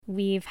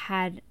we've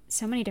had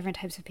so many different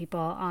types of people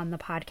on the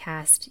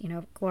podcast. You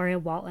know, Gloria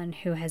Walton,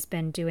 who has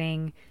been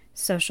doing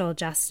social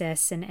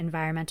justice and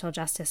environmental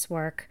justice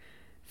work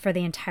for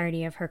the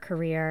entirety of her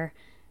career.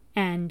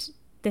 And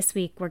this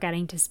week we're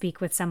getting to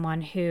speak with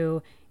someone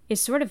who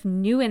is sort of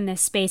new in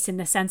this space in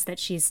the sense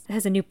that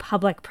has a new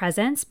public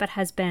presence, but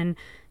has been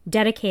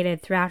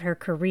dedicated throughout her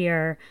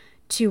career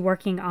to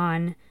working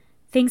on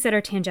things that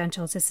are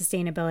tangential to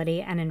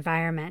sustainability and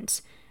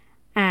environment.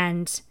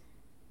 And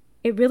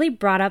it really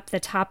brought up the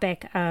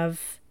topic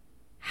of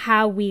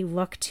how we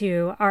look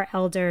to our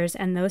elders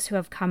and those who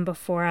have come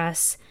before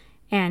us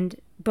and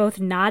both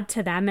nod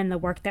to them in the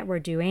work that we're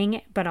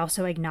doing, but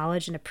also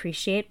acknowledge and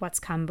appreciate what's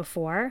come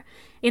before.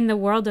 In the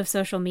world of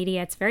social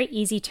media, it's very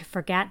easy to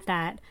forget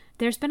that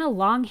there's been a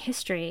long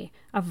history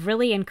of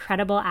really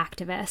incredible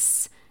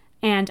activists,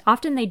 and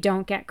often they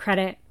don't get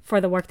credit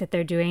for the work that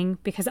they're doing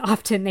because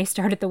often they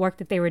started the work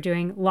that they were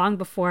doing long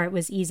before it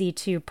was easy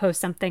to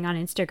post something on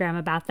Instagram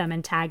about them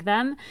and tag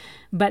them.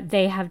 But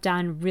they have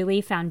done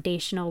really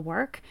foundational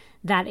work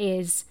that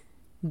is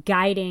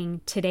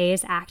guiding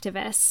today's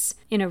activists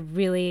in a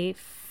really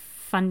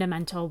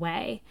fundamental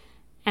way.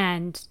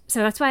 And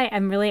so that's why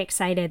I'm really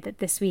excited that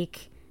this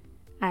week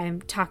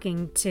I'm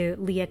talking to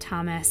Leah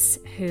Thomas,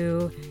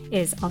 who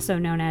is also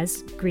known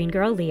as Green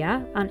Girl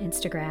Leah on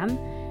Instagram.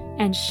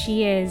 And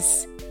she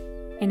is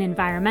an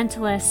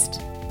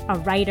environmentalist, a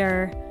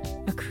writer,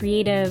 a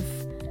creative.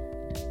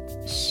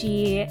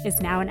 She is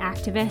now an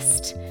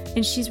activist,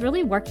 and she's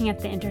really working at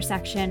the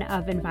intersection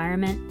of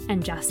environment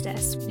and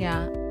justice.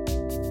 Yeah.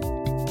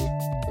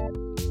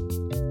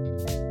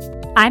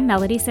 I'm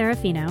Melody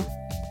Serafino.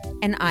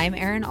 And I'm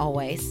Erin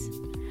Always.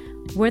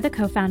 We're the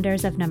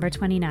co-founders of Number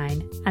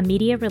 29, a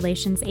media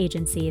relations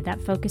agency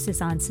that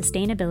focuses on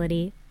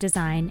sustainability,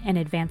 design, and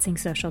advancing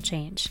social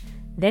change.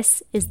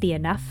 This is the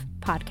Enough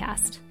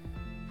Podcast.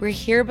 We're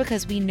here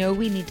because we know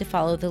we need to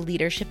follow the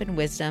leadership and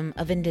wisdom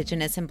of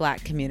Indigenous and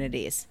Black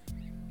communities.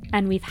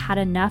 And we've had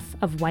enough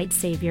of white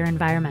savior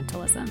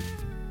environmentalism.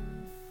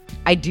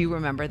 I do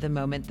remember the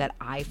moment that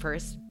I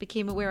first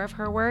became aware of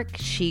her work.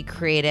 She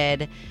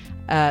created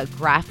a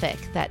graphic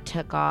that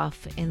took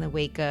off in the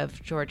wake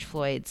of George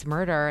Floyd's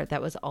murder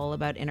that was all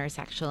about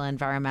intersectional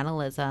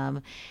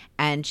environmentalism.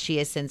 And she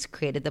has since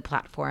created the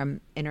platform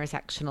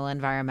Intersectional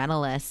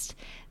Environmentalist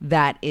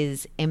that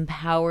is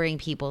empowering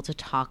people to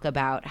talk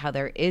about how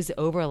there is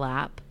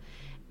overlap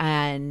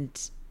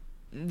and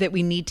that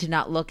we need to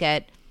not look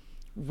at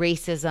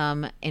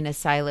racism in a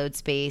siloed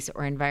space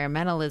or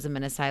environmentalism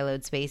in a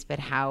siloed space, but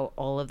how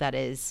all of that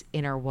is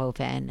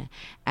interwoven.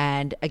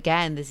 And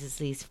again, this is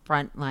these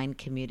frontline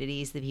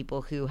communities, the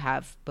people who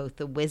have both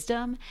the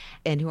wisdom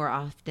and who are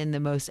often the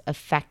most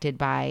affected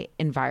by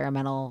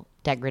environmental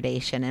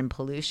degradation and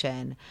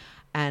pollution.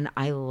 And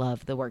I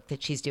love the work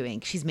that she's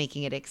doing. She's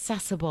making it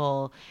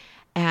accessible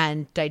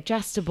and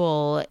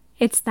digestible.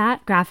 It's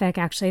that graphic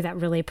actually that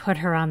really put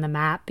her on the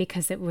map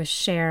because it was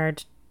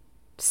shared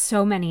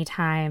so many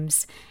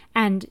times.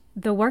 And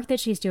the work that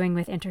she's doing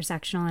with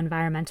Intersectional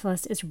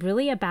Environmentalists is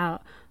really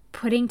about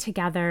putting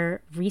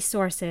together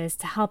resources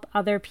to help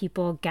other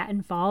people get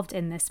involved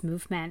in this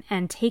movement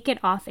and take it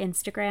off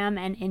Instagram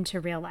and into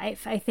real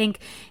life. I think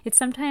it's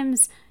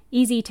sometimes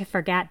easy to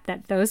forget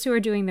that those who are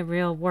doing the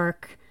real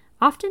work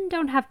often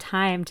don't have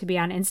time to be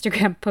on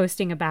Instagram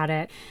posting about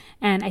it.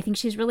 And I think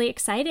she's really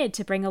excited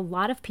to bring a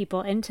lot of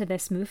people into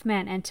this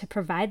movement and to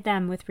provide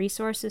them with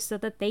resources so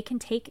that they can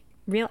take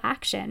real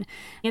action.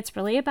 It's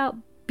really about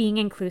being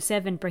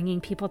inclusive and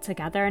bringing people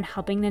together and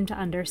helping them to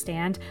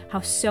understand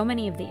how so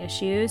many of the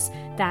issues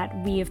that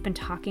we have been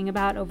talking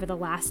about over the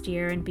last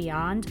year and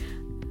beyond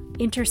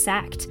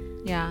intersect.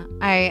 Yeah,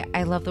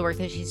 I love the work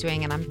that she's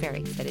doing, and I'm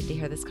very excited to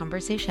hear this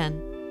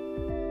conversation.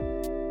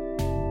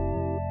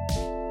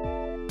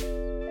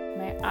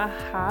 My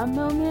aha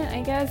moment,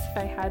 I guess, if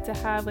I had to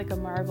have like a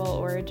Marvel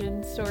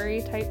origin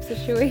story type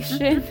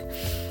situation,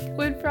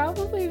 would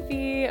probably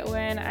be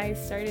when I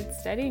started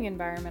studying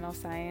environmental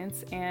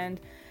science, and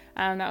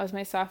that was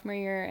my sophomore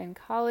year in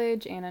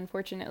college, and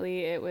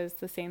unfortunately it was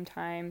the same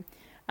time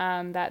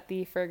that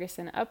the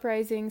Ferguson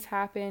uprisings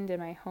happened in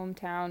my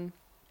hometown,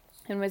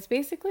 and was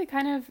basically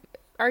kind of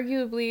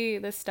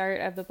arguably the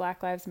start of the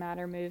Black Lives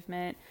Matter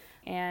movement.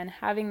 And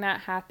having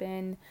that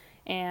happen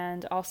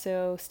and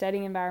also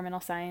studying environmental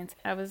science,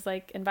 I was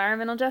like,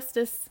 environmental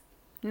justice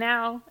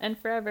now and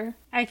forever.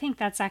 I think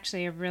that's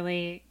actually a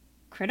really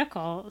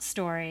critical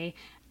story.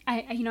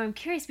 I'm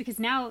curious because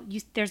now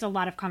there's a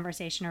lot of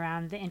conversation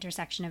around the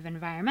intersection of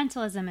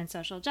environmentalism and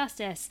social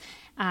justice,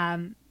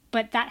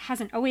 but that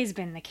hasn't always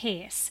been the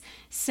case.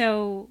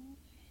 So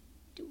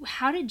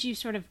how did you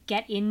sort of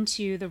get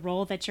into the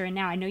role that you're in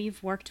now? I know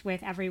you've worked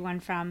with everyone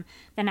from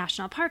the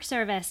National Park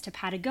Service to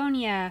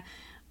Patagonia.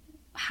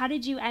 How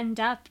did you end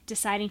up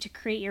deciding to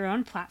create your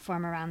own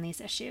platform around these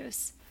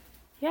issues?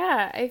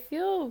 Yeah, I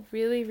feel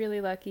really,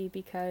 really lucky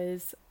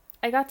because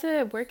I got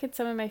to work at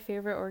some of my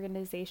favorite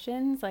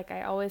organizations. Like,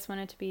 I always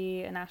wanted to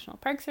be a National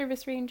Park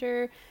Service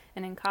ranger,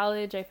 and in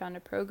college I found a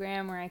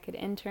program where I could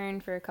intern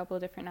for a couple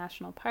of different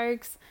national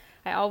parks.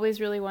 I always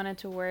really wanted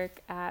to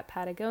work at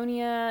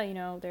Patagonia. You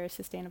know, they're a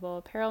sustainable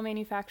apparel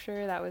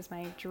manufacturer. That was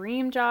my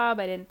dream job.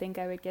 I didn't think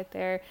I would get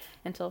there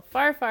until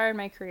far, far in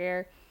my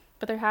career.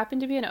 But there happened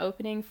to be an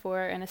opening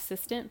for an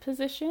assistant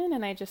position,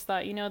 and I just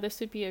thought, you know, this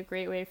would be a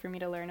great way for me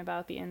to learn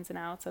about the ins and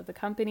outs of the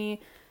company.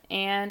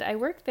 And I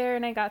worked there,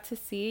 and I got to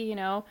see, you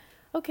know,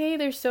 okay,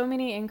 there's so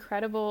many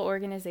incredible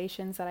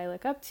organizations that I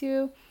look up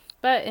to,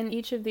 but in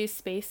each of these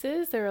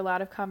spaces, there are a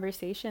lot of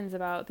conversations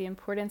about the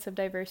importance of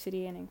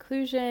diversity and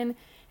inclusion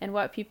and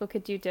what people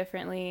could do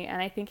differently.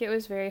 And I think it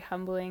was very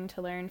humbling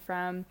to learn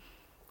from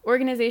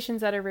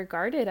organizations that are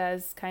regarded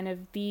as kind of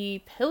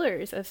the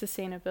pillars of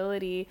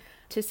sustainability,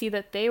 to see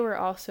that they were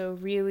also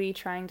really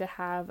trying to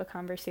have a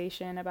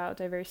conversation about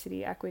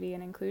diversity, equity,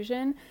 and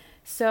inclusion.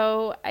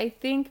 So I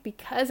think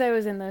because I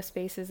was in those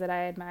spaces that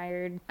I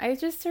admired, I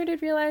just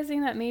started realizing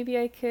that maybe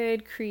I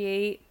could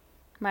create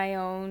my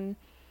own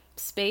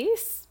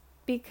space,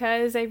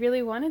 because I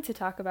really wanted to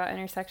talk about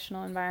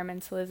intersectional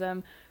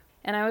environmentalism.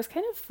 And I was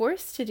kind of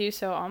forced to do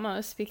so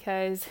almost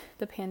because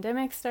the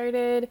pandemic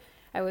started.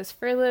 I was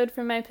furloughed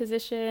from my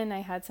position.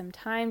 I had some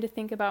time to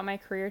think about my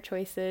career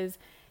choices.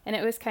 And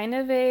it was kind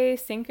of a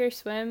sink or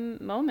swim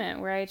moment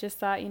where I just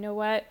thought, you know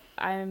what,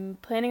 I'm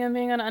planning on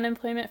being on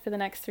unemployment for the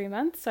next 3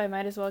 months, so I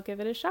might as well give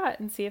it a shot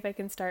and see if I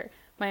can start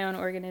my own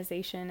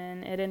organization.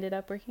 And it ended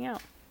up working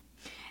out.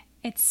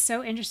 It's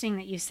so interesting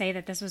that you say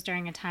that this was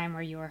during a time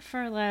where you were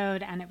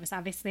furloughed, and it was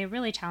obviously a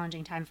really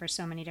challenging time for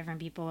so many different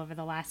people over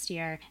the last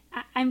year.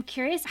 I'm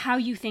curious how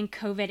you think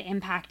COVID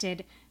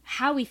impacted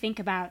how we think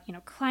about, you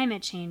know,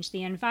 climate change,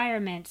 the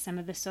environment, some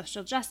of the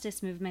social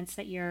justice movements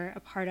that you're a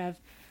part of.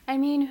 I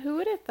mean, who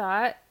would have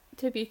thought,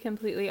 to be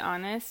completely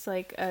honest,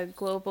 like a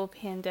global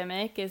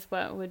pandemic is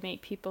what would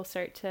make people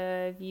start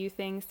to view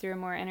things through a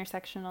more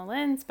intersectional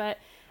lens? But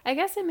I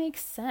guess it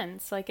makes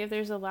sense. Like, if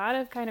there's a lot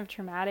of kind of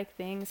traumatic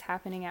things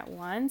happening at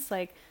once,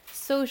 like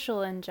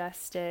social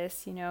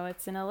injustice, you know,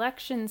 it's an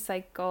election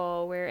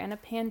cycle, we're in a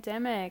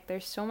pandemic,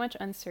 there's so much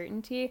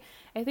uncertainty.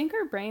 I think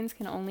our brains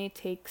can only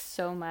take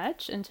so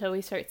much until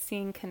we start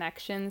seeing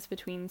connections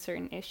between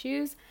certain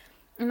issues.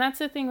 And that's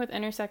the thing with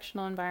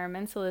intersectional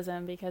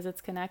environmentalism, because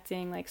it's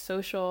connecting like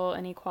social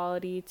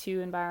inequality to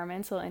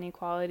environmental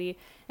inequality.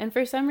 And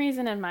for some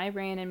reason in my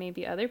brain, and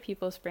maybe other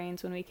people's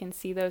brains, when we can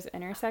see those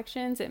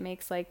intersections, it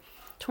makes like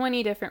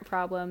 20 different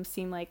problems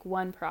seem like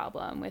one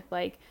problem with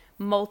like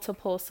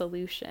multiple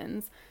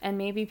solutions. And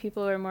maybe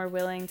people are more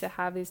willing to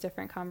have these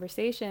different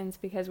conversations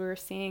because we're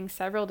seeing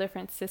several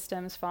different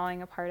systems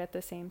falling apart at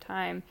the same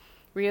time,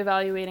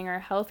 reevaluating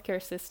our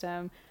healthcare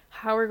system,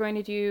 how we're going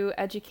to do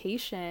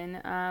education,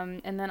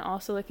 and then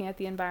also looking at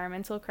the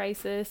environmental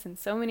crisis and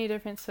so many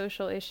different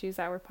social issues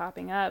that were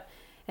popping up,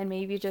 and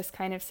maybe just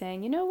kind of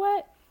saying, you know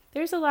what,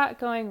 there's a lot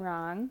going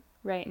wrong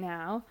right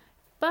now,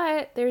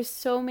 but there's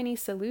so many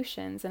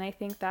solutions. And I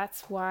think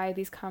that's why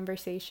these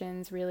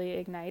conversations really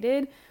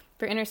ignited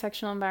for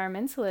intersectional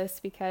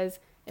environmentalists, because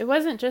it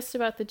wasn't just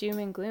about the doom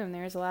and gloom.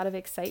 There's a lot of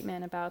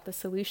excitement about the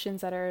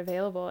solutions that are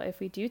available if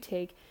we do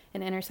take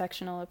an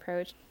intersectional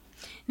approach.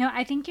 No,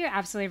 I think you're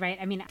absolutely right.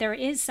 I mean, there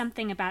is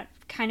something about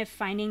kind of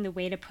finding the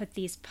way to put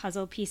these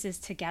puzzle pieces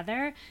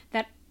together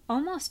that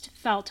almost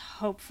felt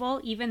hopeful,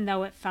 even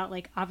though it felt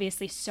like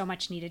obviously so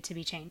much needed to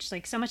be changed,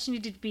 like so much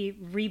needed to be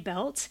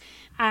rebuilt.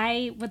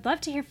 I would love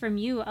to hear from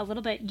you a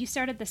little bit. You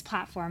started this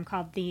platform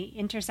called the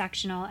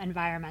Intersectional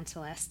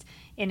Environmentalist,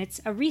 and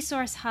it's a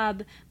resource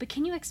hub, but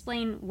can you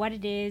explain what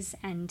it is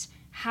and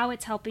how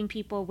it's helping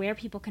people, where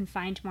people can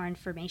find more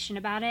information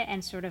about it,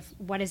 and sort of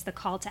what is the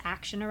call to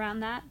action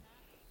around that?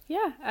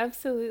 Yeah,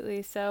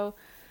 absolutely. So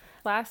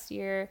last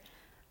year,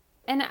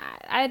 and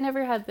I had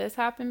never had this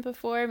happen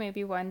before,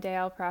 maybe one day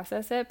I'll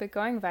process it, but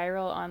going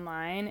viral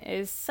online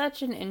is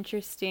such an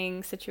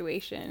interesting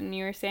situation.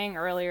 You were saying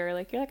earlier,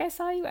 like, you're like, I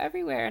saw you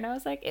everywhere. And I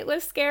was like, it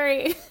was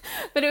scary,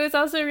 but it was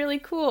also really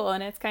cool.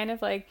 And it's kind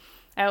of like,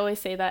 I always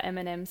say that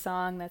Eminem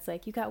song that's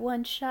like, you got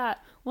one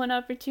shot, one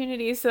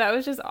opportunity. So that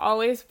was just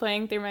always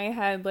playing through my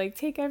head, like,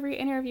 take every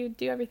interview,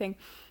 do everything.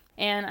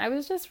 And I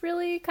was just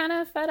really kind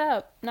of fed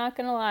up, not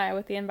gonna lie,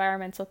 with the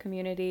environmental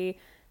community,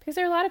 because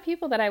there are a lot of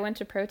people that I went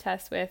to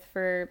protest with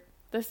for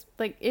this,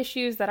 like,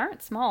 issues that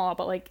aren't small,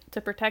 but like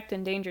to protect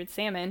endangered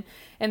salmon.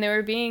 And they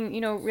were being, you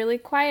know, really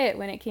quiet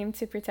when it came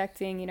to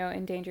protecting, you know,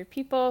 endangered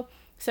people.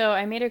 So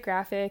I made a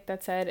graphic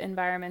that said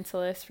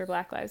environmentalists for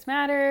Black Lives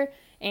Matter.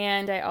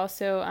 And I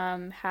also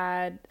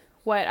had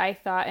what I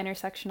thought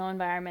intersectional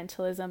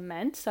environmentalism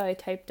meant. So I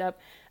typed up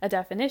a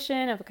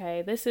definition of,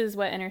 okay, this is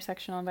what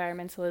intersectional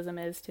environmentalism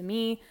is to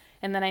me.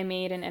 And then I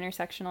made an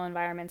intersectional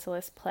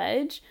environmentalist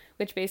pledge,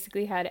 which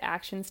basically had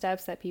action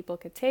steps that people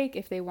could take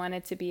if they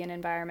wanted to be an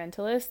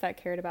environmentalist that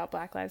cared about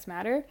Black Lives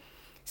Matter.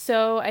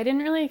 So I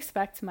didn't really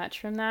expect much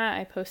from that.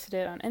 I posted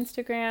it on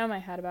Instagram. I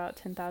had about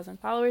 10,000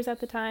 followers at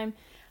the time.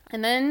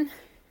 And then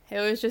It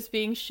was just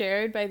being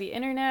shared by the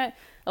internet.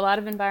 A lot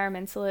of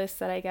environmentalists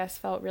that I guess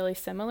felt really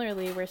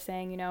similarly were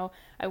saying, you know,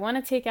 I want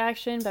to take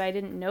action, but I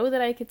didn't know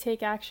that I could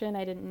take action.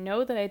 I didn't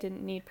know that I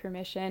didn't need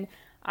permission.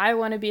 I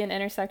want to be an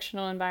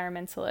intersectional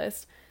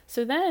environmentalist.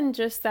 So then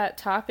just that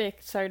topic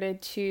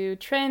started to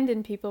trend,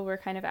 and people were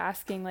kind of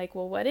asking, like,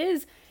 well, what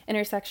is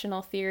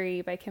intersectional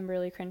theory by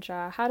Kimberly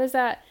Crenshaw? How does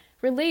that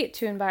relate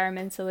to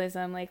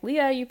environmentalism? Like,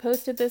 Leah, you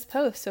posted this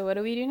post, so what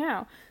do we do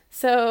now?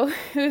 So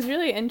it was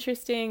really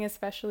interesting,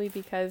 especially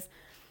because,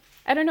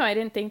 I don't know, I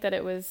didn't think that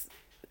it was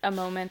a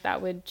moment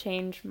that would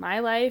change my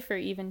life or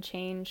even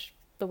change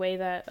the way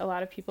that a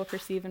lot of people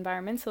perceive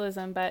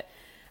environmentalism. But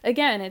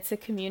again, it's a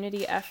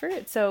community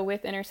effort. So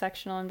with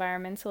intersectional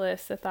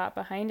environmentalists, the thought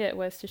behind it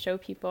was to show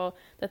people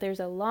that there's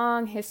a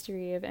long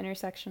history of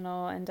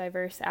intersectional and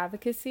diverse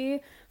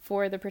advocacy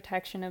for the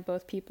protection of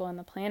both people and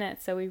the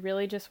planet. So we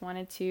really just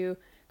wanted to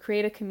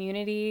create a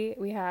community.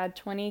 We had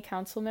 20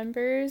 council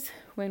members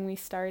when we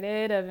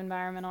started of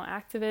environmental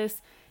activists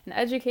and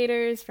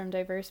educators from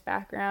diverse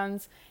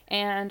backgrounds.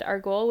 And our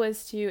goal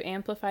was to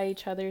amplify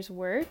each other's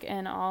work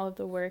and all of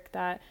the work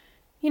that,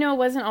 you know,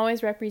 wasn't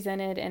always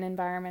represented in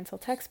environmental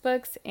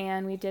textbooks.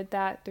 And we did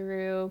that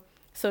through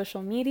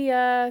social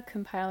media,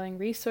 compiling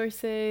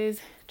resources,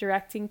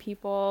 directing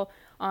people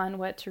on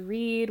what to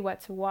read,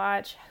 what to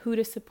watch, who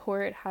to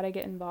support, how to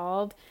get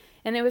involved.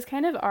 And it was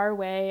kind of our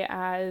way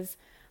as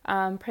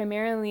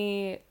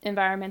primarily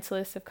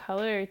environmentalists of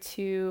color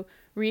to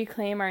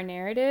reclaim our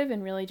narrative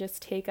and really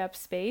just take up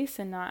space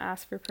and not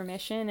ask for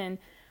permission. And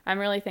I'm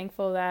really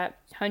thankful that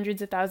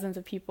hundreds of thousands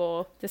of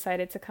people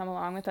decided to come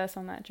along with us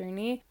on that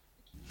journey.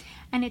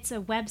 And it's a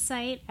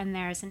website, and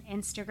there's an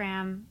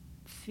Instagram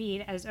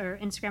feed or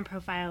Instagram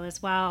profile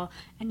as well.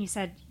 And you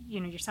said,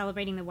 you know, you're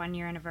celebrating the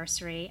 1-year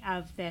anniversary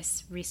of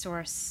this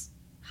resource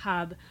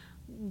hub.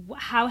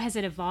 How has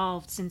it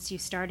evolved since you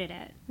started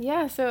it?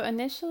 Yeah, so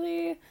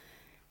initially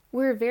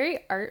we're very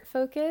art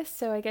focused,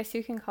 so I guess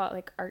you can call it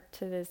like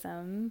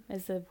artivism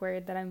is a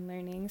word that I'm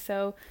learning.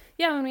 So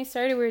yeah, when we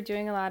started, we were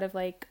doing a lot of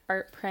like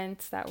art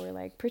prints that were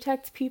like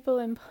protect people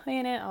and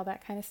planet, all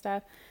that kind of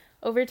stuff.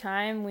 Over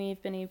time,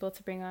 we've been able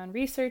to bring on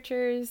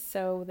researchers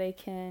so they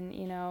can,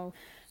 you know,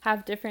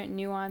 have different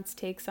nuanced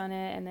takes on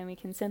it, and then we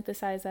can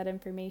synthesize that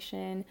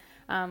information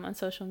on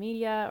social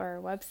media or our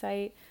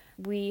website.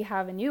 We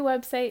have a new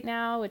website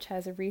now, which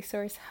has a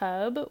resource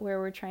hub where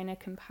we're trying to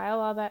compile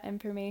all that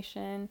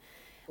information.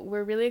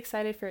 We're really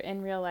excited for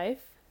in real life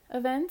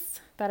events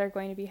that are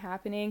going to be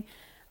happening.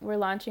 We're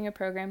launching a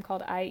program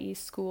called IE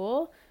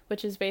School,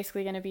 which is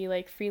basically going to be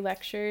like free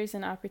lectures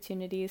and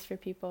opportunities for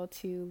people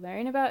to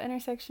learn about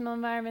intersectional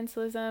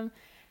environmentalism.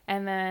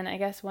 And then I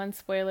guess one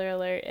spoiler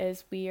alert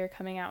is we are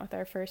coming out with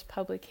our first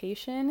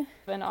publication,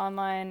 an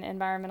online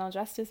environmental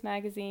justice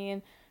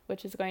magazine,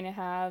 which is going to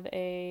have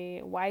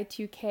a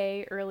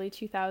Y2K early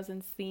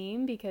 2000s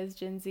theme because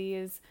Gen Z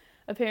is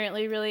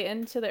apparently really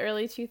into the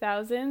early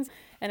 2000s,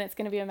 and it's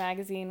going to be a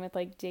magazine with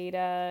like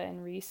data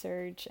and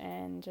research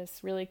and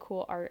just really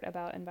cool art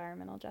about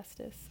environmental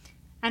justice.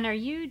 And are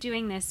you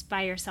doing this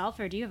by yourself,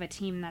 or do you have a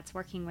team that's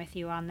working with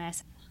you on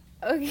this?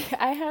 Okay,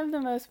 I have the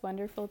most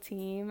wonderful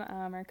team.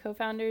 Our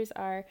co-founders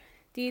are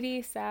Dee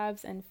Dee,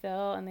 Sabs, and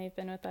Phil, and they've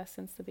been with us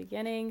since the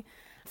beginning.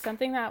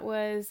 Something that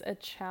was a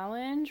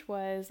challenge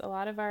was a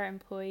lot of our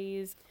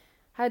employees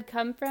had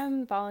come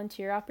from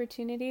volunteer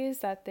opportunities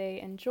that they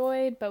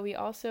enjoyed, but we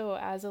also,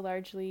 as a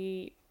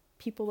largely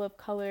people of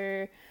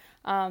color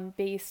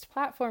based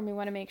platform, we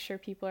want to make sure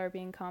people are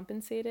being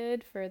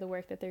compensated for the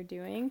work that they're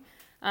doing.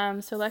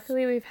 So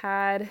luckily we've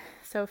had,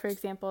 so for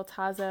example,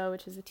 Tazo,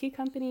 which is a tea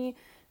company,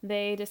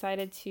 they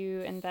decided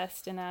to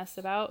invest in us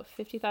about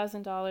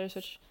 $50,000,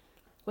 which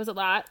was a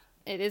lot.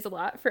 It is a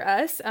lot for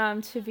us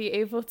to be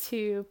able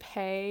to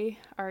pay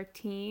our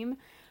team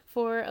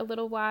for a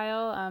little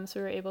while. So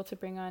we were able to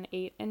bring on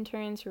 8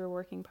 interns who were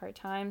working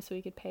part-time, so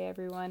we could pay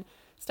everyone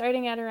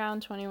starting at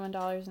around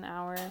 $21 an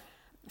hour.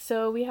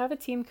 So we have a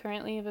team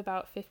currently of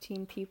about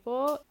 15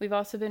 people. We've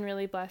also been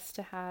really blessed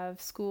to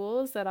have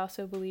schools that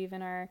also believe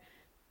in our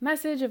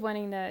message of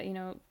wanting to, you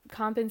know,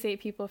 compensate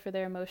people for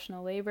their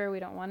emotional labor. We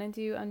don't want to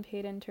do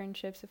unpaid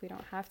internships if we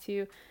don't have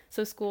to.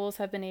 So schools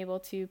have been able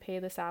to pay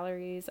the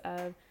salaries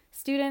of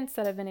students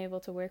that have been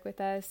able to work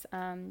with us.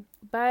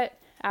 But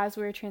as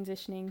we're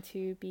transitioning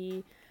to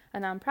be a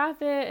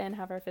nonprofit and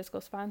have our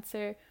fiscal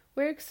sponsor,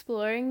 we're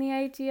exploring the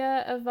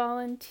idea of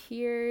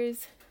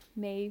volunteers,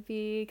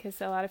 maybe,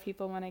 because a lot of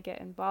people want to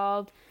get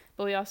involved,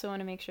 but we also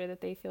want to make sure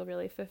that they feel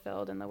really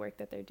fulfilled in the work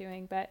that they're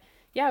doing. But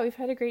yeah, we've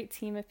had a great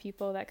team of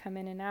people that come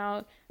in and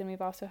out, and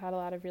we've also had a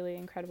lot of really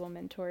incredible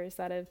mentors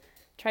that have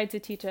tried to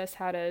teach us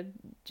how to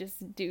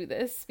just do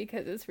this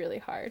because it's really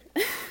hard.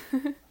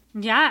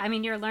 Yeah, I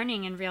mean, you're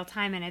learning in real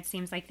time, and it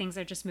seems like things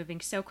are just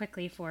moving so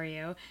quickly for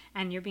you,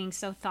 and you're being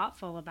so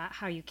thoughtful about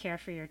how you care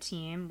for your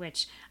team,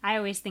 which I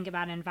always think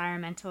about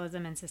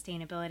environmentalism and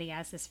sustainability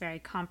as this very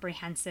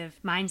comprehensive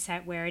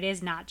mindset where it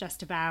is not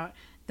just about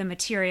the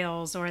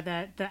materials or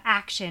the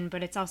action,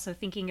 but it's also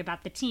thinking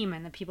about the team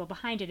and the people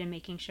behind it and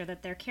making sure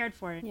that they're cared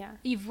for. Yeah.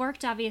 You've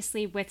worked,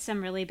 obviously, with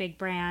some really big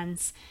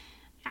brands.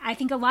 I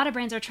think a lot of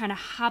brands are trying to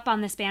hop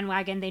on this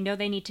bandwagon. They know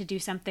they need to do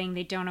something.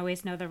 They don't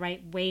always know the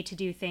right way to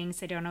do things.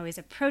 They don't always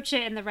approach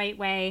it in the right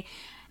way.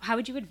 How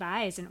would you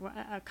advise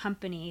a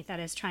company that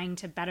is trying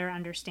to better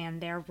understand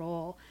their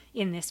role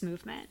in this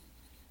movement?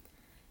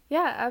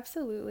 Yeah,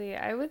 absolutely.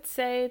 I would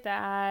say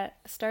that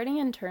starting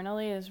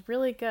internally is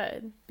really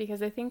good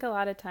because I think a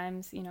lot of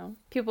times,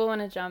 people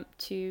want to jump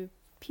to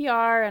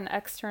PR and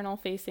external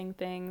facing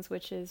things,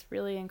 which is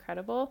really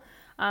incredible.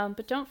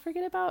 But don't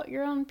forget about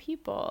your own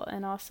people,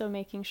 and also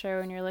making sure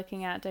when you're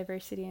looking at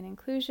diversity and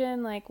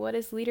inclusion, like, what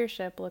does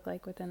leadership look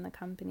like within the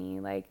company?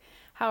 Like,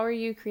 how are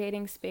you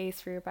creating space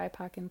for your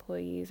BIPOC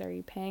employees? Are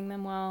you paying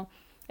them well?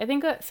 I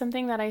think that's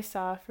something that I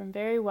saw from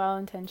very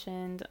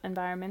well-intentioned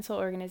environmental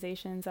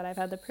organizations that I've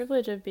had the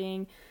privilege of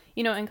being,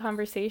 in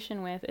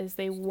conversation with, is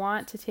they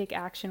want to take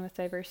action with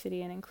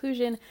diversity and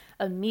inclusion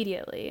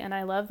immediately. And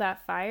I love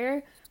that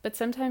fire, but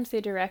sometimes they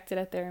direct it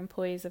at their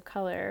employees of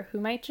color who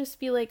might just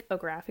be like a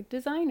graphic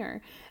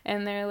designer.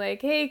 And they're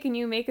like, hey, can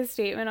you make a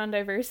statement on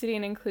diversity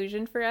and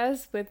inclusion for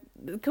us with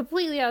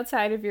completely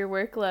outside of your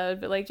workload,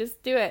 but like,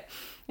 just do it.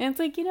 And it's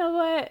like,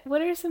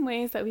 what are some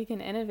ways that we can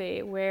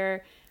innovate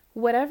where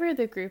whatever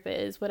the group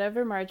is,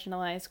 whatever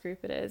marginalized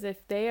group it is,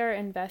 if they are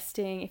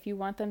investing, if you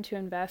want them to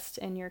invest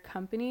in your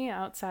company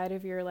outside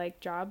of your like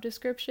job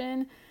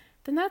description,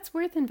 then that's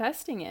worth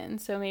investing in.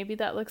 So maybe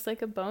that looks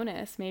like a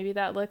bonus. Maybe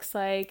that looks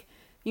like,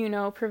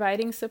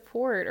 providing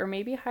support, or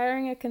maybe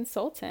hiring a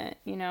consultant,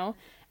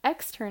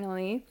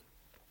 Externally,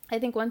 I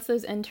think once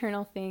those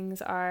internal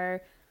things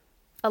are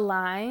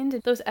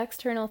aligned, those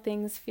external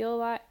things feel a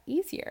lot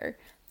easier.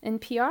 And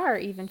PR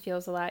even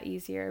feels a lot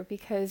easier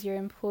because your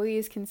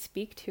employees can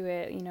speak to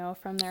it,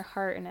 from their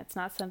heart, and it's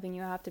not something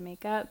you have to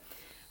make up.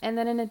 And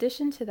then in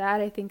addition to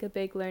that, I think a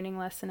big learning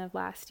lesson of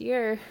last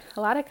year,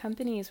 a lot of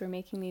companies were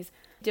making these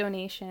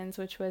donations,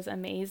 which was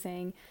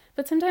amazing.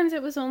 But sometimes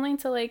it was only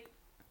to like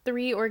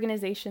 3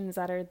 organizations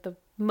that are the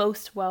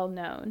most well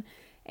known.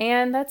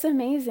 And that's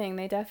amazing.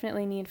 They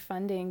definitely need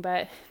funding,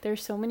 but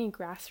there's so many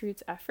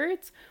grassroots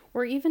efforts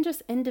or even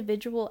just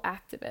individual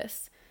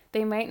activists.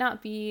 They might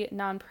not be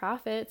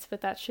nonprofits, but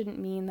that shouldn't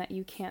mean that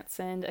you can't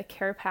send a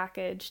care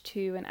package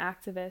to an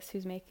activist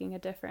who's making a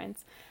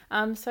difference.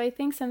 So I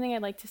think something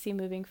I'd like to see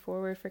moving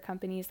forward for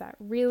companies that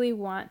really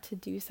want to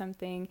do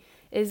something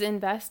is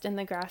invest in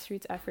the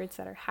grassroots efforts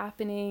that are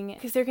happening,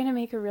 because they're going to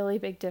make a really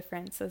big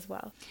difference as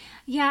well.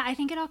 Yeah, I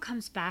think it all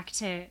comes back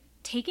to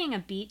taking a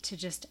beat to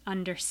just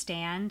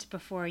understand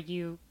before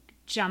you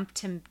jump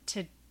to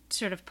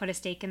sort of put a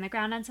stake in the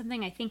ground on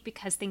something. I think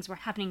because things were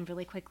happening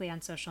really quickly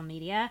on social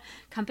media,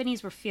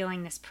 companies were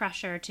feeling this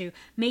pressure to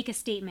make a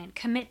statement,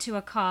 commit to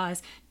a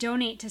cause,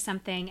 donate to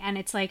something. And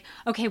it's like,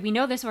 okay, we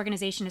know this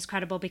organization is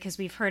credible because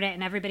we've heard it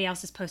and everybody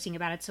else is posting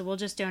about it. So we'll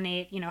just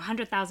donate,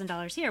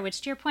 $100,000 here,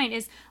 which to your point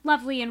is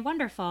lovely and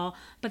wonderful.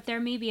 But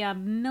there may be a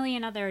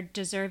million other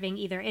deserving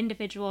either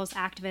individuals,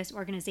 activists,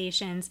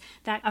 organizations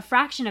that a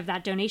fraction of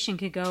that donation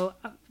could go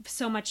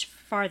so much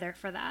farther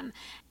for them.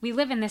 We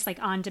live in this like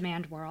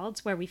on-demand world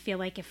where we feel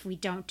like if we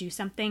don't do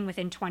something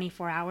within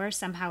 24 hours,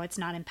 somehow it's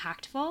not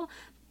impactful.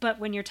 But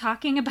when you're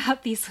talking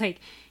about these like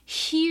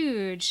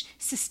huge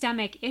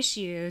systemic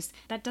issues,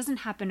 that doesn't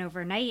happen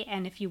overnight.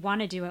 And if you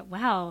want to do it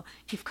well,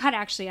 you've got to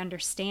actually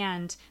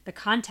understand the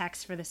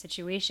context for the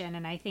situation.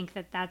 And I think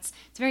it's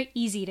very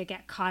easy to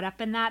get caught up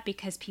in that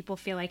because people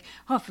feel like,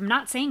 oh, if I'm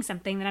not saying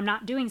something, then I'm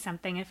not doing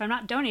something. If I'm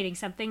not donating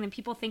something, then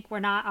people think we're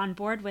not on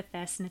board with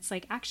this. And it's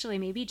like, actually,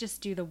 maybe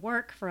just do the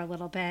work for a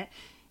little bit.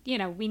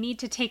 We need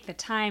to take the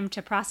time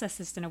to process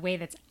this in a way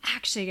that's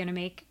actually going to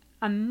make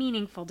a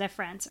meaningful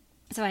difference.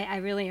 So I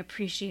really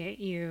appreciate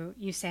you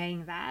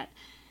saying that.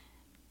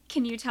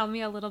 Can you tell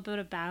me a little bit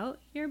about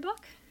your book?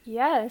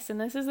 Yes, and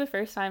this is the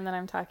first time that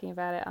I'm talking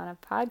about it on a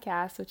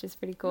podcast, which is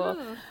pretty cool.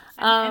 Ooh,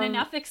 and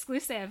enough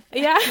exclusive.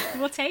 Yeah.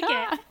 We'll take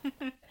it.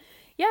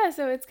 Yeah,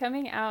 so it's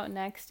coming out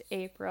next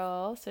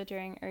April, so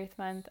during Earth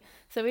Month.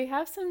 So we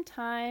have some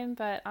time,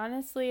 but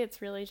honestly,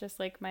 it's really just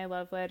like my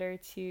love letter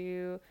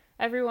to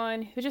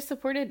everyone who just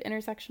supported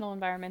intersectional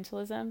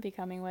environmentalism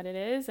becoming what it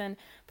is, and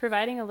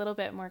providing a little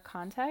bit more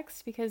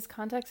context, because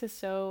context is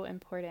so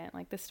important.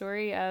 Like, the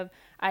story of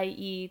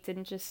IE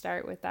didn't just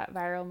start with that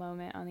viral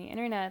moment on the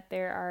internet.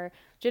 There are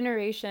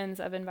generations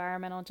of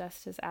environmental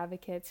justice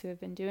advocates who have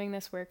been doing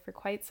this work for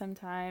quite some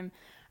time.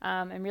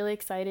 I'm really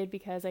excited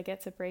because I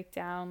get to break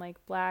down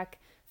like Black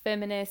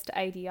feminist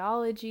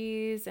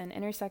ideologies and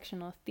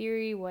intersectional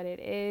theory, what it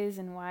is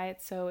and why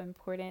it's so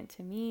important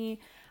to me.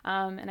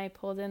 And I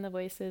pulled in the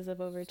voices of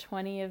over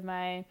 20 of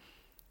my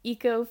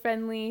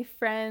eco-friendly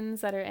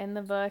friends that are in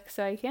the book.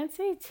 So I can't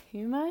say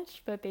too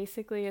much, but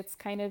basically it's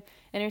kind of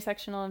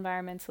intersectional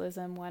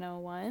environmentalism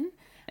 101,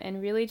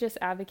 and really just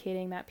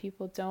advocating that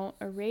people don't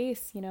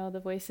erase,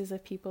 the voices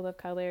of people of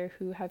color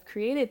who have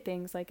created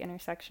things like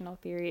intersectional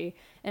theory,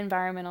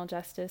 environmental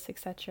justice,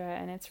 etc.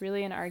 And it's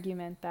really an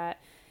argument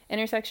that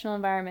intersectional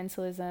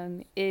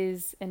environmentalism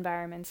is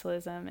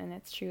environmentalism in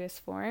its truest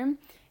form.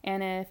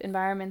 And if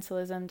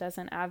environmentalism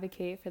doesn't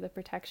advocate for the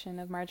protection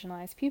of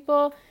marginalized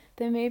people,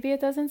 then maybe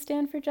it doesn't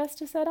stand for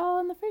justice at all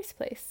in the first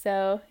place.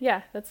 So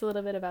yeah, that's a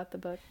little bit about the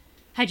book.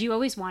 Had you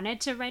always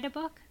wanted to write a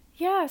book?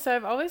 Yeah, so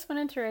I've always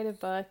wanted to write a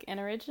book, and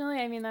originally,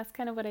 I mean, that's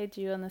kind of what I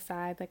do on the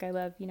side. Like, I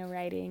love,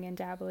 writing and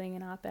dabbling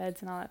in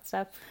op-eds and all that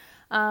stuff.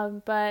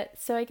 But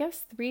so I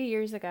guess 3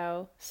 years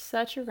ago,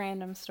 such a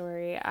random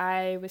story,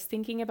 I was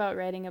thinking about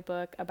writing a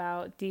book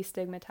about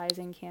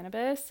destigmatizing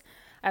cannabis.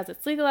 As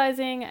it's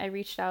legalizing, I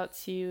reached out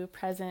to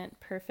Present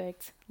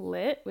Perfect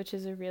Lit, which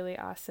is a really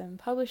awesome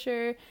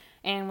publisher,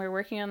 and we're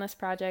working on this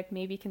project,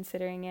 maybe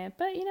considering it,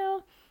 but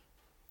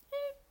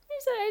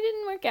I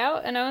didn't work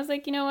out, and I was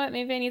like, you know what,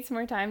 maybe I need some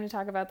more time to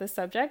talk about this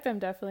subject. I'm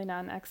definitely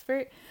not an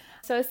expert.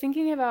 So I was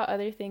thinking about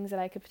other things that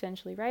I could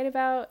potentially write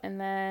about, and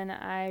then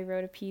I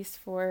wrote a piece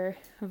for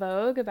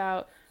Vogue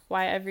about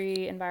why every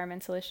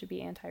environmentalist should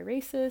be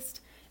anti-racist,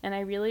 and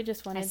I really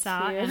just wanted to... I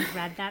saw and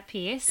read that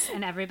piece,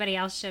 and everybody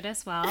else should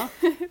as well.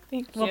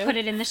 Thank you. We'll put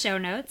it in the show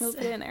notes. We'll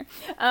put it in there.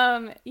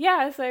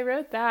 So I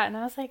wrote that, and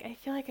I was like, I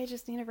feel like I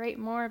just need to write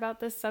more about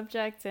this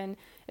subject, and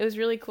it was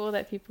really cool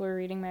that people were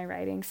reading my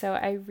writing. So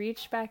I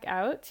reached back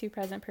out to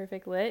Present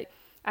Perfect Lit.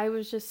 I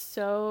was just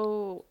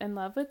so in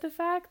love with the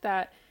fact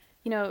that,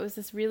 it was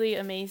this really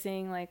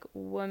amazing,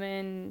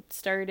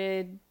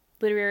 woman-started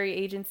literary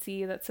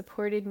agency that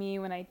supported me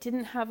when I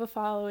didn't have a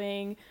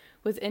following,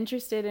 was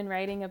interested in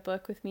writing a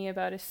book with me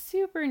about a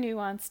super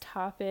nuanced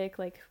topic,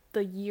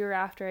 the year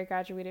after I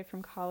graduated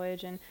from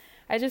college, and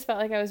I just felt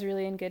like I was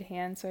really in good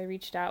hands, so I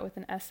reached out with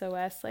an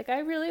SOS, I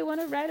really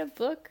want to write a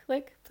book,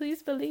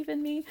 please believe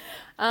in me.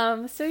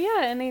 And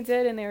they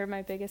did, and they were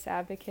my biggest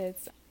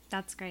advocates.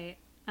 That's great.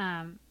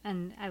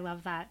 And I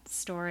love that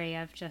story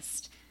of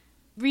just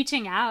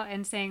reaching out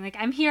and saying,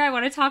 I'm here, I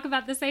want to talk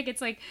about this thing.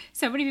 It's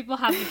so many people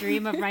have the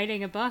dream of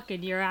writing a book,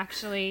 and you're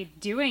actually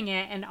doing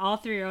it, and all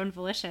through your own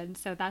volition.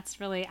 So that's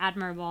really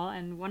admirable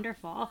and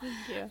wonderful.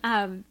 Thank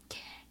you.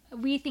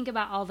 We think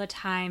about all the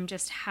time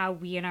just how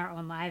we in our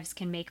own lives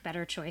can make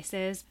better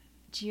choices.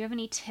 Do you have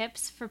any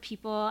tips for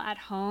people at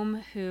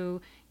home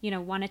who,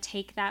 want to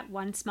take that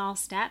one small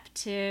step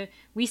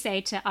we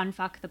say to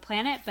unfuck the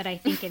planet, but I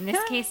think in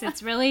this case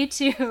it's really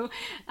to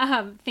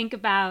think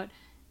about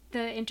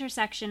the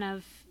intersection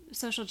of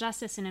social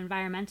justice and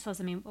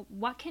environmentalism? I mean,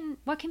 what can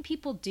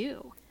people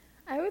do?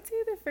 I would say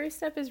the first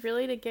step is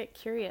really to get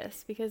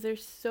curious, because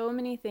there's so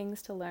many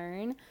things to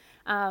learn.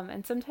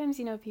 And sometimes,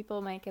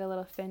 people might get a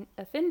little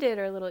offended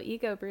or a little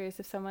ego bruised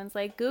if someone's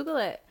like, Google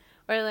it,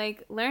 or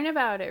learn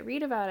about it,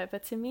 read about it.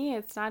 But to me,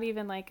 it's not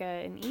even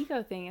an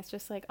ego thing. It's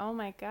just oh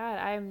my God,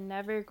 I am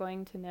never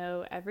going to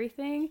know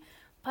everything,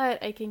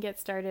 but I can get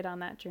started on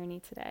that journey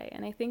today.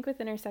 And I think with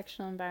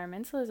intersectional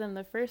environmentalism,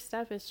 the first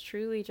step is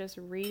truly just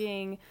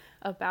reading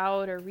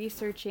about or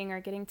researching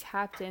or getting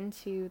tapped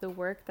into the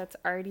work that's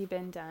already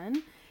been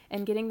done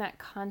and getting that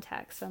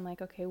context on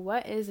okay,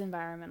 what is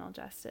environmental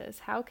justice?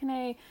 How can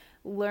I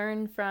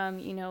learn from,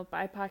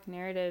 BIPOC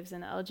narratives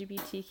and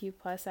LGBTQ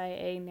plus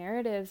IA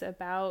narratives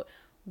about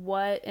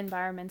what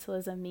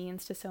environmentalism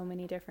means to so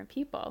many different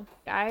people.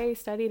 I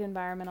studied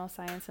environmental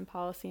science and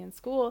policy in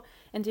school,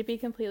 and to be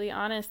completely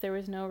honest, there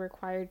was no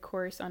required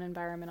course on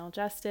environmental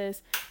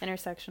justice,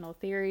 intersectional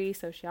theory,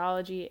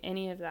 sociology,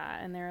 any of that.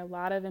 And there are a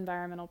lot of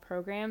environmental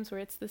programs where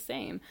it's the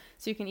same.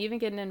 So you can even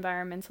get an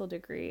environmental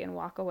degree and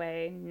walk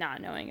away not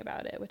knowing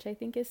about it, which I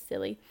think is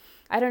silly.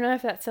 I don't know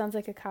if that sounds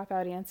like a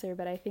cop-out answer,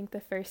 but I think the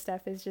first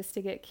step is just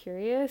to get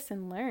curious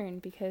and learn,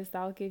 because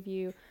that'll give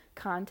you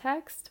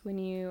context when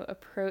you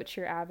approach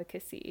your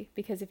advocacy.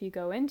 Because if you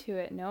go into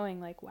it knowing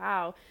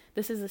wow,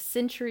 this is a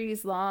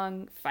centuries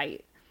long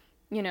fight,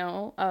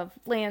 of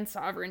land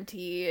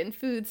sovereignty and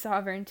food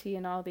sovereignty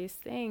and all these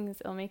things,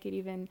 it'll make it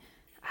even,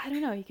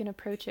 you can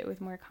approach it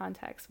with more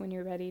context when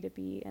you're ready to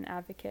be an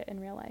advocate in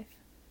real life.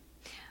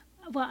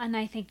 Well, and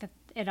I think that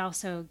it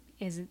also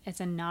it's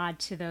a nod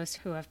to those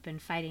who have been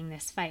fighting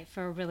this fight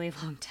for a really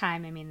long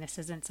time. I mean, this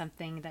isn't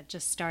something that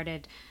just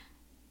started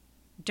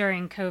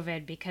during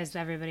COVID because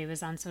everybody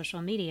was on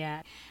social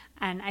media.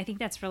 And I think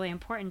that's really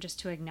important, just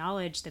to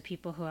acknowledge the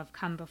people who have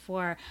come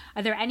before.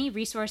 Are there any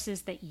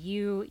resources that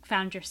you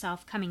found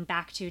yourself coming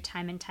back to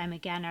time and time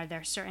again? Are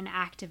there certain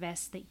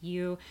activists that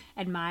you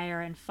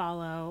admire and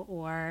follow,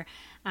 or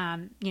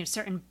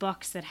certain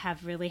books that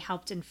have really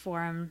helped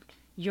inform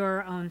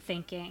your own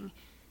thinking?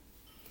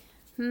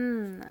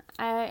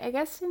 I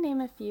guess to name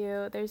a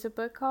few, there's a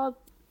book called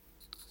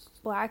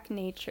Black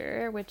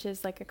Nature, which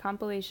is a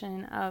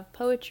compilation of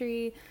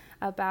poetry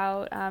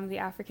about the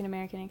African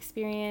American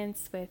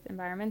experience with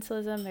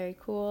environmentalism. Very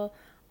cool.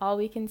 All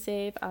We Can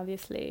Save,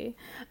 obviously,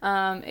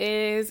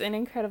 is an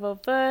incredible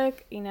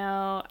book.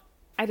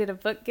 I did a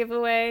book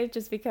giveaway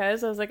just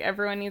because I was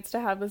everyone needs to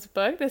have this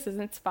book. This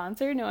isn't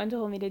sponsored. No one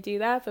told me to do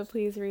that, but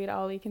please read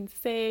All We Can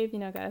Save.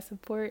 Gotta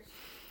support.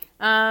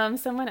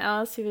 Someone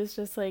else who was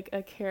just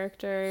a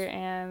character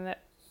and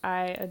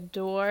I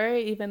adore,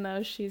 even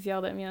though she's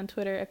yelled at me on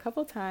Twitter a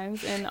couple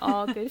times in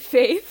all good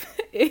faith,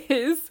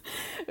 is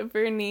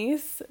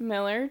Bernice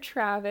Miller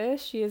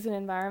Travis. She is an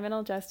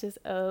environmental justice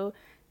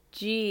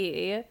OG.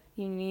 You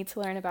need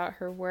to learn about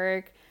her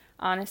work.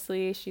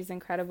 Honestly, she's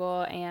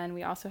incredible, and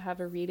we also have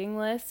a reading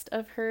list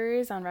of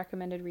hers on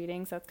recommended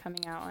readings that's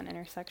coming out on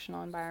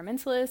Intersectional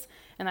Environmentalist,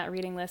 and that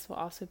reading list will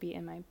also be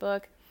in my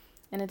book.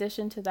 In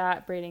addition to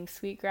that, Braiding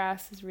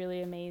Sweetgrass is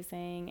really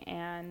amazing,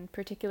 and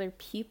particular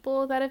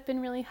people that have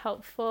been really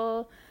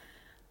helpful.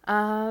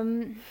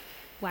 Why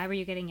were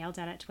you getting yelled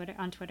at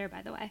on Twitter,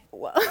 by the way?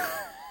 Well,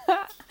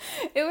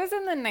 it was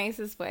in the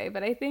nicest way,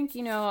 but I think,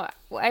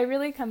 I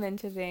really come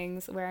into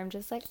things where I'm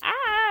just like,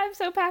 I'm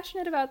so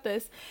passionate about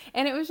this.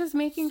 And it was just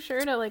making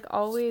sure to like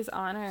always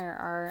honor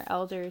our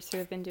elders who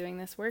have been doing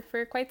this work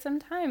for quite some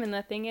time. And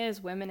the thing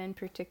is, women in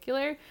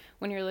particular,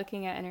 when you're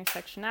looking at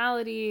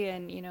intersectionality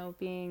and,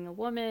 being a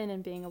woman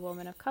and being a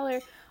woman of color,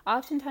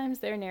 oftentimes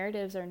their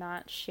narratives are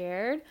not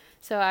shared.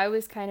 So I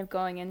was kind of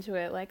going into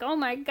it like, oh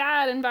my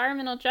God,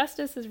 environmental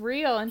justice is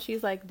real. And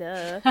she's like,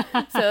 duh.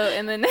 So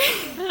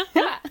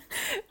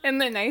in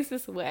the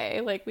nicest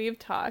way, like we've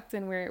talked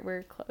and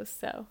we're close.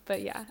 So,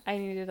 but yeah, I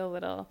needed a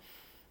little,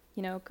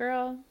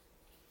 girl,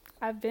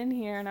 I've been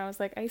here. And I was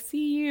like, I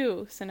see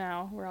you. So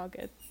now we're all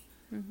good.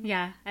 Mm-hmm.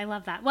 Yeah, I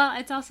love that. Well,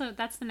 it's also,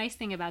 that's the nice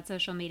thing about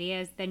social media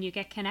is then you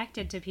get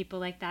connected to people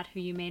like that who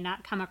you may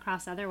not come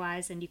across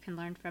otherwise, and you can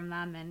learn from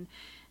them and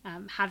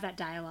have that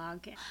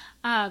dialogue.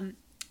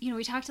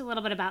 We talked a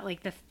little bit about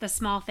like the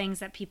small things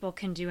that people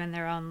can do in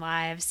their own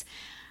lives.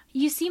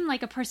 You seem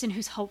like a person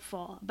who's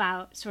hopeful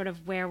about sort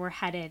of where we're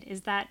headed.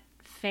 Is that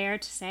fair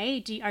to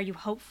say? Are you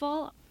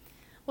hopeful?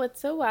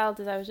 What's so wild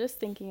is I was just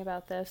thinking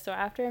about this. So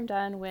after I'm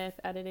done with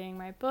editing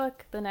my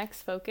book, the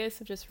next focus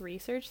of just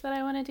research that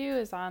I want to do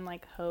is on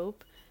like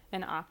hope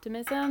and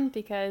optimism,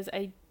 because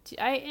I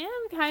am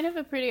kind of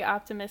a pretty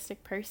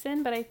optimistic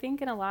person, but I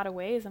think in a lot of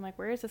ways I'm like,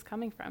 where is this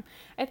coming from?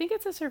 I think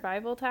it's a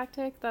survival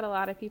tactic that a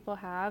lot of people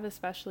have,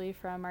 especially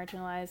from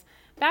marginalized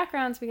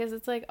backgrounds, because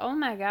it's like, oh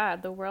my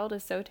God, the world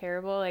is so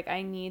terrible. Like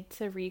I need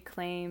to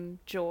reclaim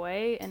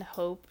joy and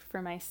hope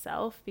for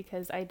myself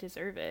because I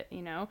deserve it,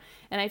 And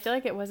I feel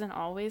like it wasn't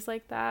always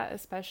like that,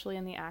 especially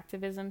in the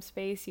activism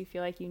space. You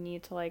feel like you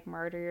need to like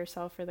martyr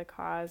yourself for the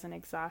cause and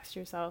exhaust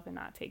yourself and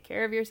not take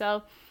care of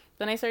yourself.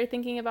 Then I started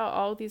thinking about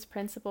all these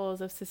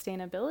principles of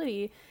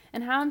sustainability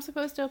and how I'm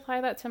supposed to apply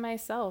that to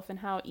myself, and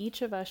how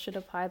each of us should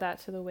apply that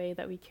to the way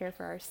that we care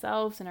for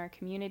ourselves and our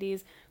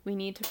communities. We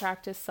need to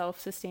practice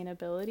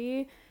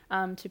self-sustainability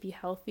to be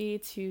healthy,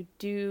 to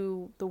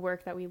do the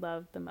work that we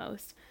love the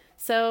most.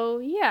 So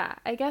yeah,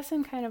 I guess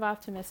I'm kind of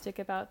optimistic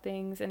about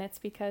things, and it's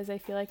because I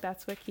feel like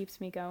that's what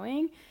keeps me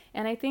going.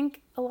 And I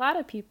think a lot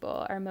of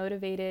people are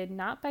motivated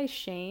not by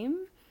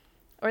shame,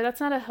 or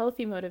that's not a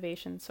healthy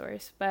motivation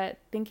source, but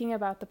thinking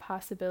about the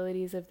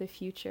possibilities of the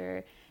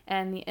future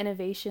and the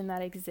innovation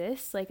that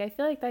exists. Like I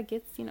feel like that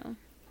gets,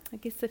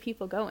 it gets the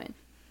people going.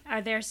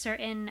 Are there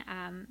certain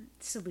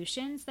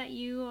solutions that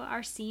you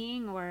are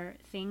seeing or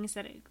things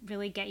that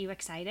really get you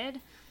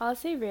excited? I'll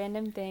say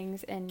random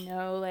things in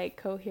no like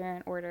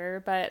coherent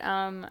order, but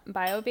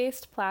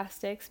bio-based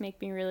plastics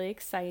make me really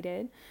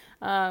excited.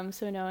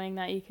 So knowing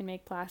that you can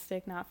make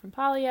plastic not from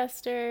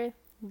polyester,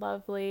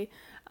 lovely.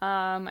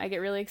 I get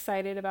really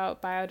excited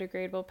about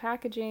biodegradable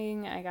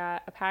packaging. I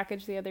got a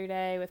package the other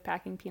day with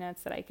packing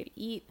peanuts that I could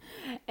eat.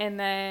 And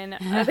then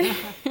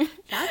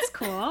that's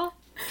cool.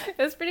 It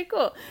was pretty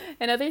cool.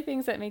 And other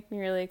things that make me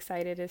really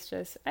excited is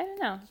just, I don't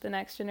know, the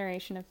next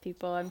generation of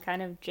people. I'm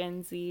kind of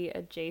Gen Z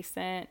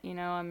adjacent.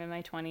 I'm in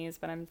my 20s,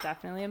 but I'm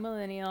definitely a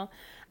millennial.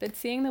 But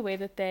seeing the way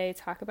that they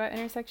talk about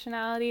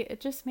intersectionality, it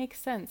just makes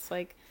sense.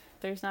 Like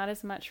there's not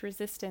as much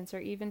resistance, or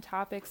even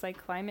topics like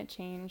climate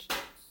change.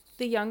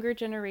 The younger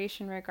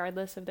generation,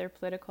 regardless of their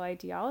political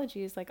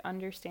ideologies, like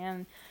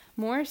understand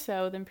more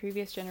so than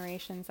previous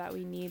generations that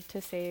we need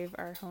to save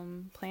our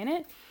home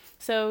planet.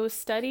 So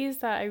studies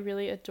that I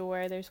really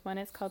adore, there's one,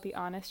 it's called The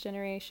Honest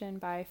Generation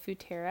by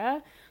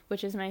Futerra,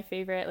 which is my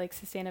favorite like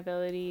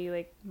sustainability,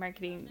 like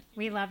marketing.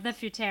 We love the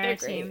Futerra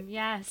team.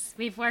 Yes,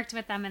 we've worked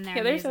with them and they're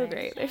amazing. So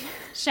great.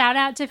 Shout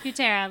out to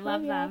Futerra.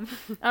 Love them.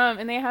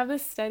 And they have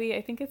this study,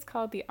 I think it's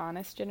called The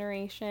Honest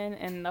Generation,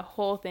 and the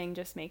whole thing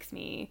just makes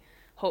me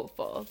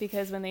hopeful,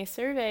 because when they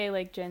survey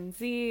like Gen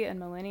Z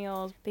and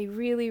millennials, they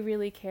really,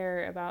 really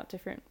care about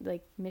different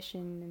like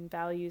mission and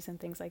values and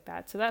things like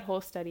that. So that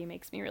whole study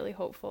makes me really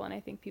hopeful, and I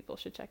think people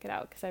should check it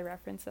out because I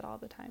reference it all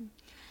the time.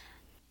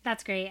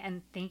 That's great,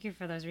 and thank you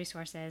for those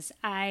resources.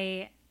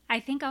 I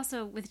think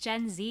also with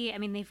Gen Z, I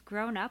mean, they've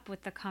grown up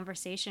with the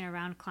conversation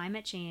around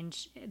climate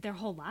change their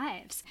whole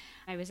lives.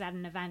 I was at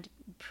an event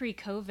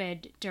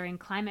pre-COVID during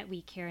Climate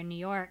Week here in New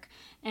York,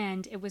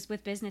 and it was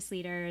with business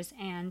leaders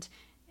and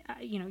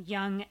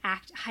young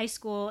high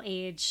school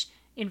age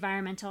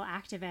environmental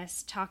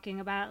activists talking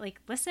about, like,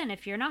 listen,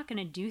 if you're not going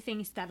to do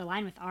things that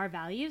align with our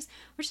values,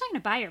 we're just not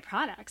going to buy your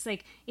products.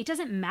 Like, it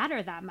doesn't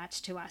matter that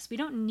much to us. We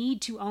don't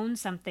need to own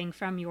something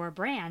from your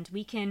brand.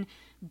 We can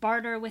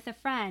barter with a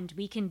friend.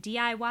 We can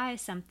DIY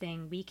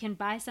something. We can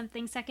buy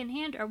something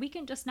secondhand, or we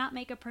can just not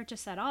make a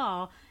purchase at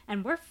all.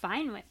 And we're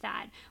fine with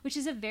that, which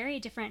is a very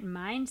different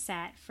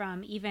mindset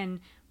from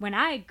even when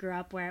I grew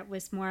up, where it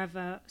was more of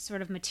a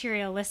sort of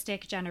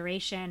materialistic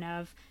generation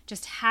of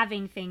just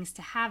having things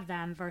to have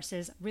them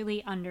versus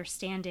really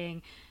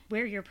understanding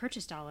where your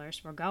purchase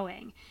dollars were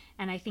going.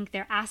 And I think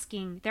they're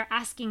asking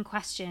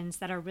questions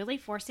that are really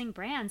forcing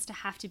brands to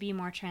have to be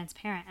more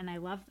transparent. And I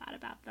love that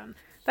about them.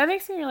 That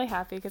makes me really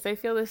happy because I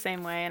feel the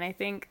same way. And I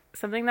think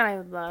something that I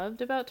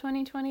loved about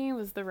 2020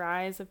 was the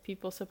rise of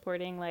people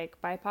supporting like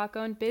BIPOC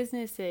owned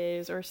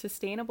businesses or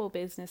sustainable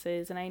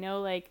businesses. And I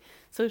know like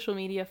social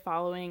media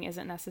following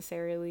isn't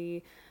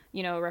necessarily,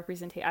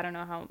 representate. I don't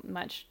know how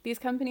much these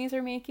companies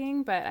are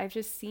making, but I've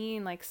just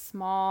seen like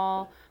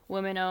small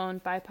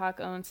women-owned,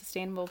 BIPOC-owned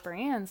sustainable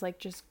brands like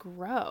just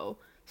grow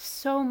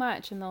so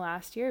much in the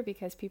last year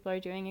because people are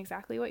doing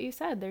exactly what you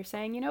said. They're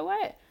saying, you know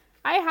what?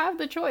 I have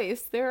the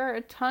choice. There are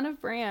a ton of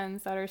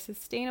brands that are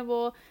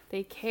sustainable.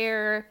 They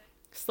care,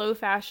 slow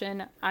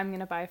fashion. I'm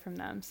going to buy from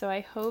them. So I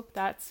hope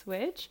that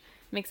switch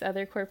makes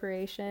other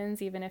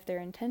corporations, even if their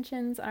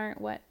intentions aren't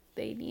what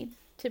they need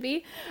to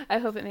be, I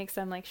hope it makes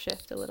them like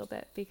shift a little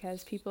bit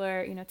because people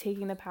are,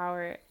 taking the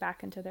power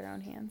back into their own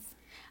hands.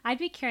 I'd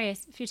be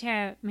curious,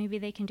 Futera, maybe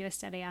they can do a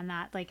study on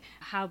that, like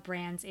how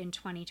brands in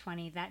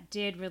 2020 that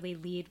did really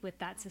lead with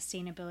that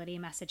sustainability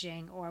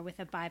messaging or with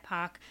a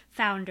BIPOC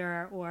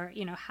founder or,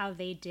 how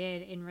they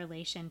did in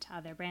relation to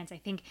other brands. I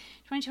think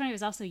 2020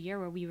 was also a year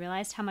where we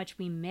realized how much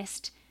we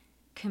missed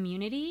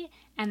community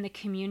and the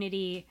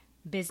community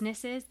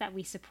businesses that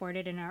we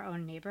supported in our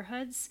own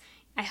neighborhoods.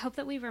 I hope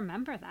that we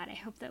remember that. I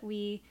hope that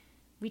we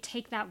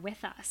take that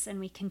with us and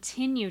we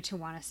continue to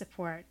want to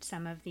support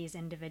some of these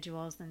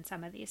individuals and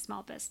some of these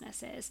small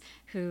businesses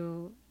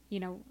who,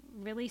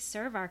 really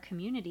serve our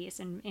communities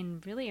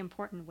in really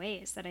important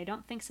ways that I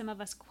don't think some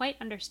of us quite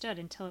understood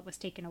until it was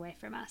taken away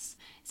from us.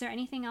 Is there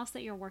anything else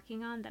that you're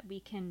working on that we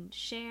can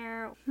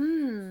share?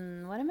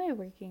 What am I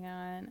working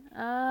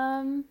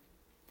on?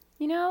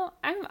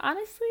 I'm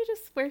honestly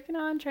just working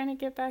on trying to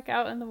get back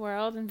out in the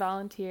world and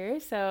volunteer.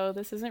 So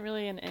this isn't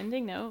really an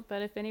ending note,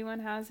 but if anyone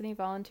has any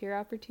volunteer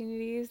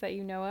opportunities that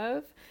you know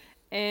of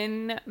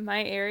in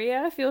my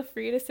area, feel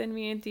free to send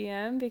me a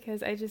DM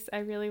because I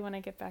really want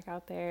to get back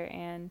out there.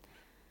 And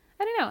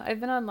I don't know, I've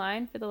been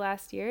online for the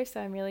last year,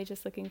 so I'm really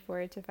just looking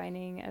forward to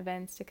finding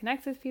events to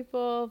connect with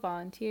people,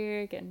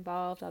 volunteer, get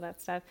involved, all that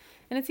stuff.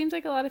 And it seems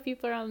like a lot of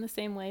people are on the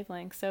same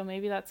wavelength, so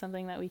maybe that's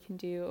something that we can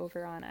do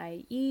over on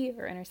IE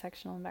or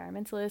Intersectional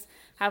Environmentalists,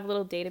 have a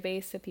little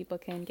database so people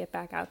can get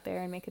back out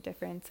there and make a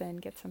difference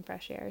and get some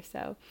fresh air.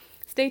 So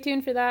stay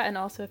tuned for that. And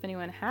also if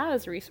anyone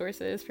has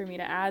resources for me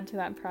to add to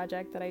that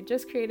project that I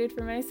just created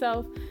for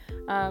myself,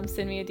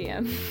 send me a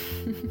DM.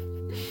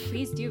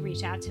 Please do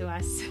reach out to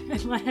us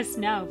and let us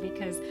know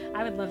because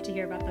I would love to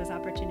hear about those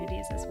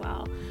opportunities as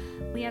well.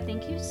 Leah,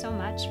 thank you so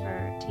much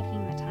for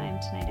taking the time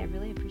tonight. I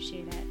really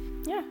appreciate it.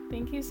 Yeah,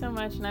 thank you so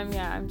much. And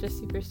I'm just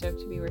super stoked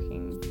to be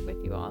working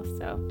with you all.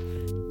 So,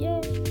 yay!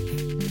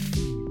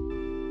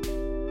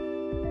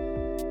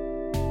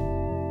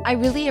 I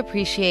really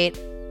appreciate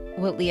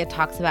what Leah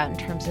talks about in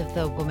terms of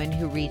the woman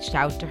who reached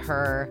out to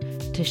her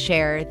to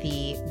share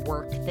the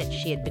work that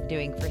she had been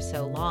doing for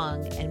so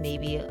long and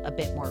maybe a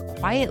bit more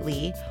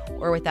quietly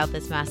or without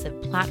this massive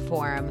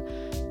platform,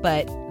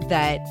 but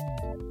that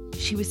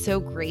she was so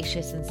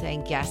gracious in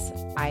saying, yes,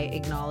 I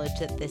acknowledge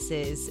that this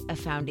is a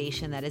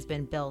foundation that has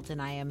been built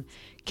and I am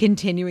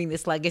continuing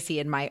this legacy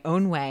in my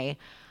own way.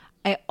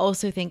 I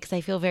also think, because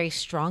I feel very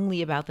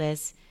strongly about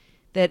this,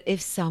 that if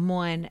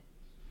someone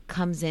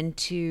comes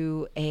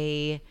into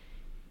a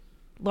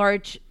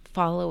large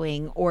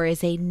following or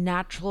is a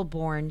natural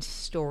born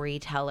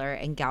storyteller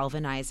and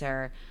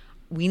galvanizer,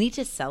 we need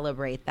to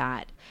celebrate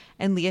that.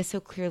 And Leah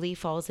so clearly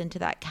falls into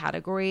that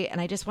category.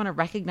 And I just want to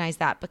recognize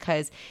that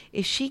because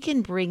if she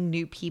can bring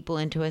new people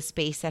into a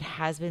space that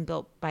has been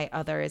built by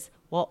others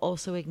while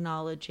also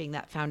acknowledging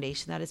that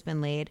foundation that has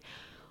been laid,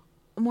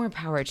 more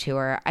power to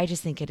her. I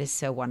just think it is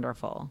so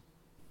wonderful.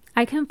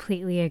 I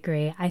completely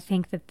agree. I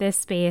think that this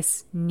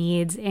space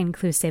needs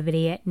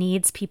inclusivity. It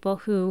needs people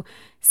who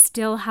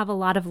still have a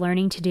lot of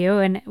learning to do.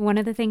 And one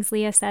of the things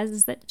Leah says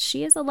is that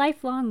she is a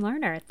lifelong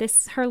learner.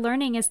 Her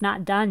learning is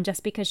not done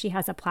just because she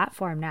has a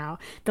platform now.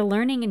 The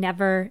learning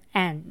never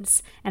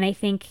ends. And I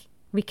think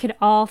we could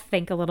all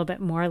think a little bit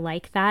more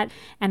like that.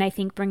 And I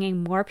think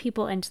bringing more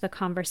people into the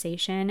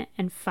conversation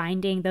and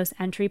finding those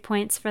entry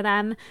points for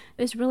them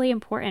is really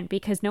important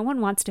because no one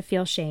wants to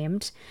feel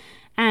shamed.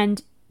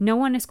 And no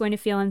one is going to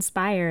feel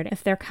inspired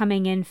if they're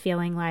coming in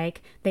feeling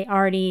like they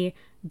already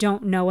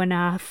don't know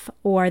enough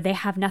or they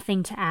have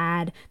nothing to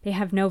add, they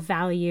have no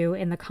value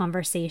in the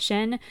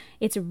conversation.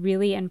 It's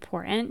really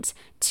important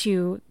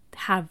to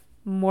have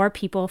more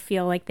people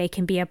feel like they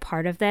can be a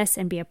part of this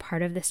and be a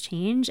part of this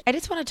change. I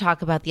just want to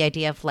talk about the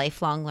idea of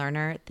lifelong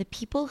learner. The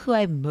people who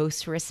I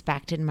most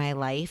respect in my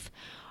life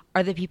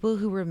are the people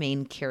who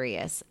remain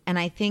curious. And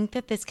I think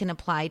that this can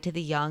apply to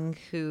the young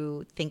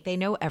who think they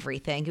know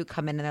everything, who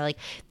come in and they're like,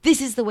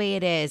 this is the way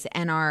it is,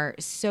 and are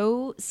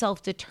so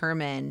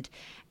self-determined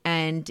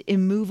and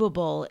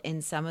immovable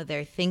in some of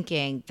their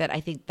thinking that I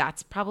think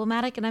that's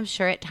problematic. And I'm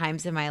sure at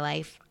times in my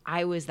life,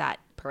 I was that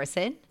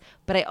person.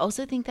 But I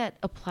also think that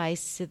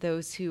applies to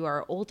those who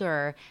are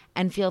older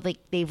and feel like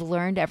they've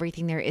learned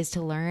everything there is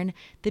to learn.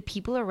 The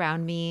people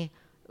around me,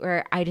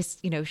 where I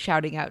just,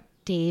 shouting out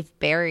Dave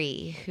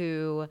Barry,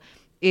 who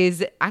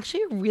is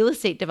actually a real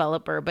estate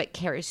developer, but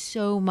cares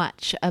so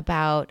much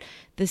about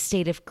the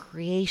state of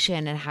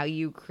creation and how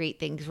you create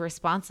things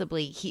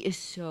responsibly. He is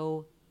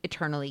so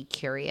eternally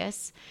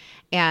curious.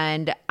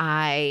 And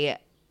I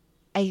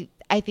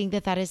think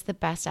that is the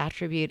best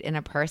attribute in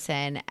a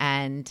person.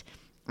 And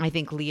I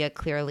think Leah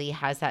clearly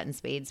has that in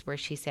spades, where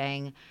she's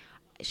saying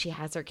she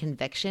has her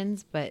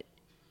convictions, but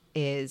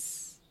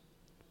is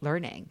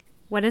learning.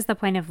 What is the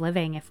point of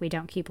living if we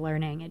don't keep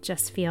learning? It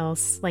just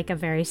feels like a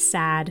very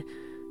sad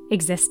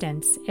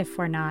existence if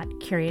we're not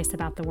curious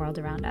about the world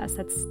around us.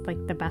 That's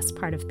like the best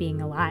part of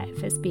being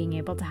alive, is being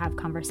able to have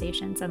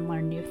conversations and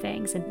learn new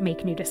things and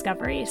make new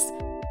discoveries.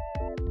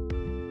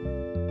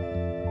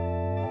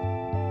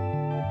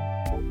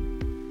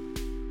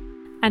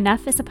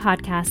 Enough is a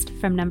podcast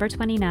from Number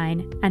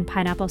 29 and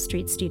Pineapple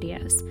Street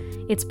Studios.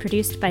 It's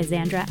produced by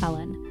Xandra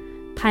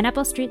Ellen.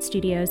 Pineapple Street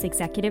Studios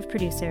executive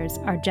producers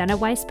are Jenna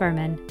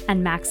Weiss-Berman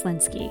and Max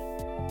Linsky.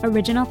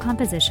 Original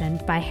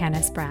composition by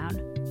Hannes Brown.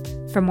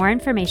 For more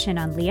information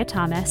on Leah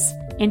Thomas,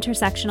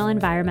 intersectional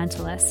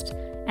environmentalist,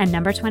 and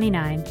Number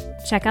 29,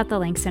 check out the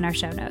links in our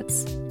show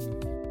notes.